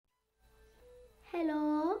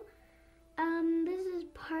Hello. This is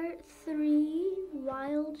part 3,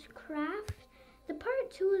 Wildcraft. The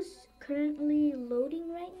part 2 is currently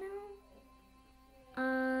loading right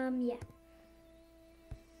now. Yeah.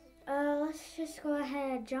 Let's just go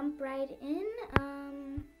ahead, jump right in.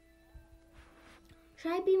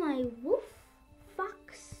 Should I be my wolf,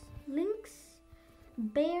 fox, lynx,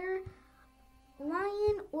 bear,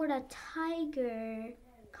 lion, or the tiger?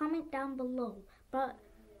 Comment down below. But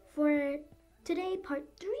for today, part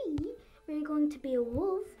 3, we're going to be a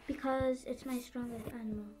wolf because it's my strongest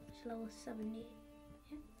animal. It's level 70.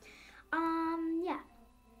 Yeah.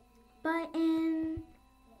 But in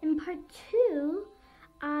part 2,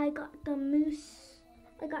 I got the moose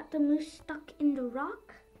stuck in the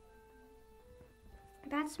rock.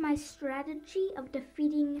 That's my strategy of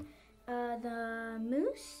defeating the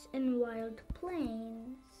moose in Wild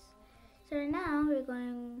Plains. So now we're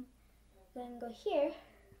going to go here.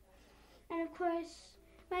 And of course,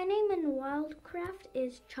 my name in Wildcraft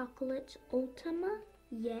is Chocolate Ultima.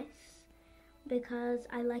 Yes, because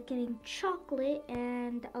I like eating chocolate,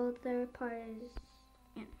 and the other part is,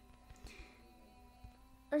 yeah.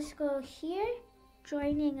 Let's go here,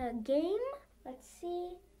 joining a game. Let's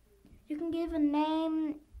see. You can give a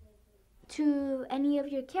name to any of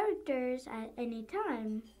your characters at any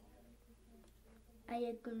time.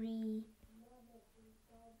 I agree.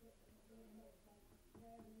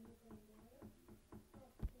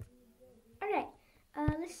 Alright,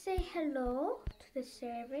 let's say hello to the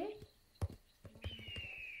server.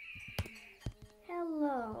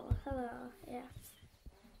 Hello, yeah.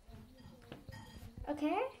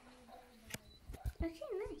 Okay,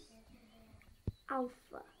 nice.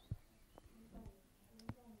 Alpha.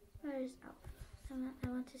 Where's Alpha? I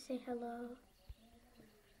want to say hello.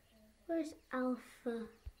 Where's Alpha?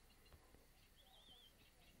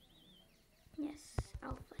 Yes,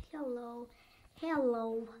 Alpha. Hello.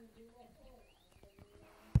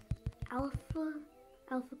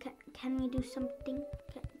 Alpha, can we do something?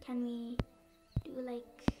 Can we do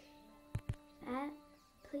like that,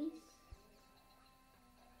 please?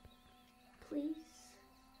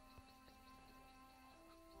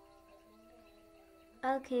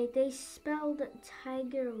 Okay, they spelled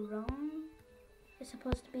tiger wrong. It's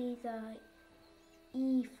supposed to be the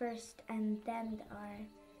E first and then the R.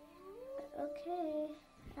 But okay.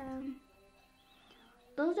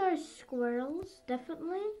 Those are squirrels,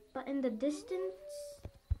 definitely. But in the distance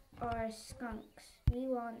are skunks. We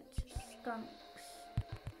want skunks,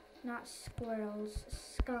 not squirrels.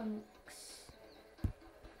 Skunks.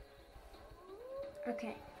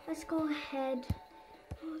 Okay, let's go ahead.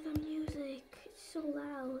 Oh, the music. So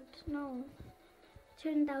loud. No.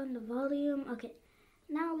 Turn down the volume. Okay.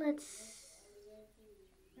 Now let's...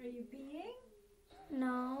 Are you peeing?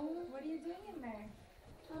 No. What are you doing in there?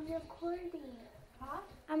 I'm recording. Huh?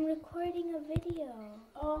 I'm recording a video.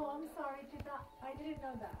 Oh, I'm sorry. I didn't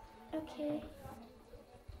know that. Okay.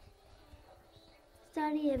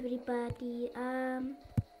 Sorry, everybody.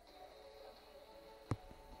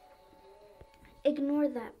 Ignore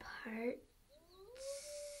that part.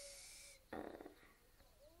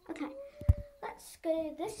 Okay, let's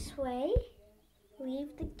go this way.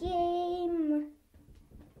 Leave the game.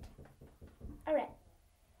 All right.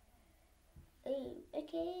 Okay.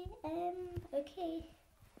 Okay. Okay.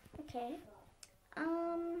 Okay.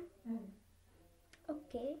 Oh. Okay.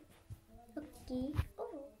 Okay. Let's see.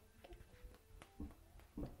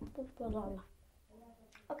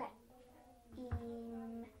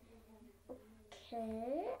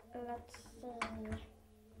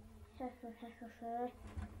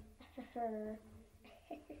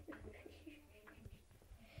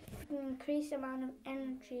 Increase amount of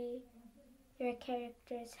energy your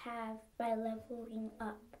characters have by leveling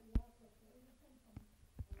up.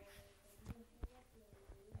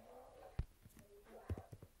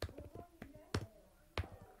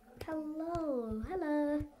 Hello.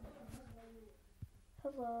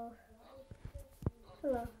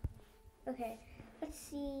 Okay, let's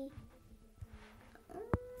see.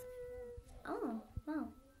 Oh, wow.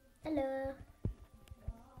 Hello.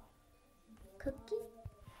 Cookie?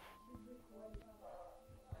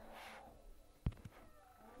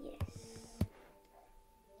 Yes.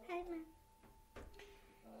 Hi, man.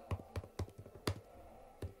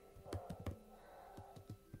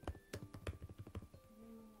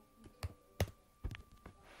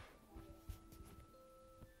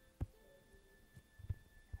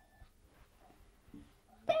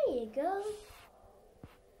 There you go.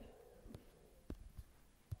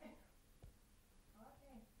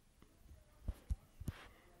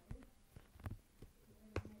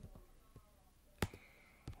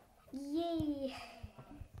 Yay.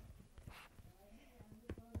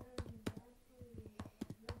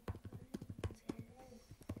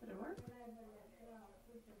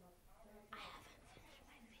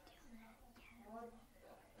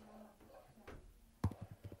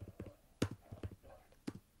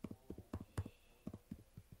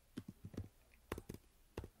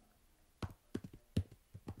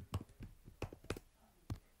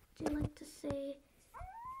 you like to say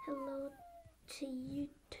hello to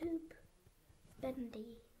YouTube?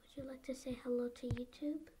 Bendy, would you like to say hello to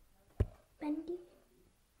YouTube? Bendy,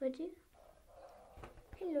 would you?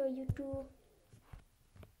 Hello YouTube.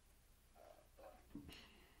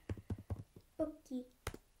 Okay.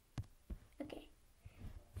 Okay.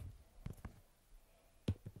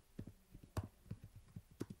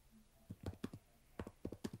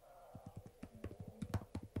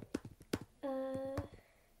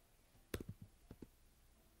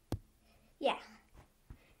 Yeah.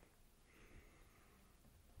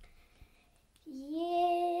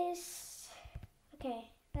 Yes. Okay,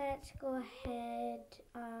 let's go ahead.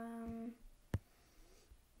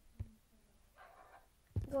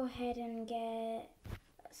 Go ahead and get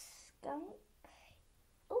a skunk.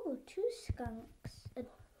 Oh, 2 skunks.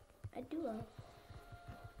 A duo.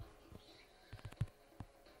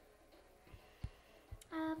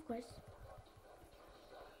 Of course.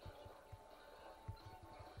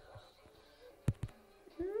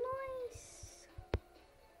 Nice.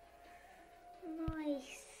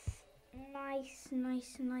 Nice. Nice,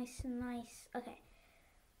 nice, nice, nice. Okay.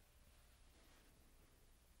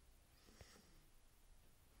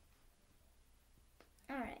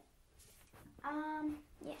 Alright.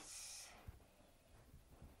 Yes.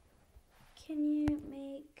 Can you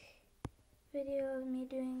make video of me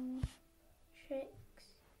doing tricks?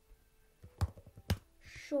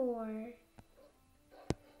 Sure.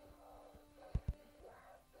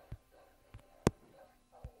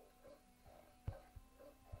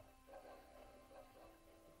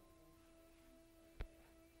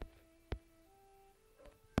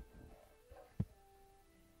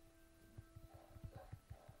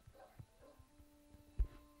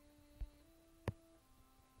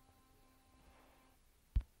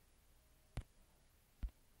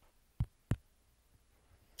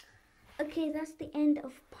 Okay, that's the end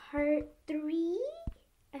of part 3.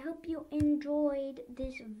 I hope you enjoyed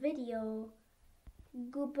this video.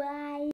 Goodbye.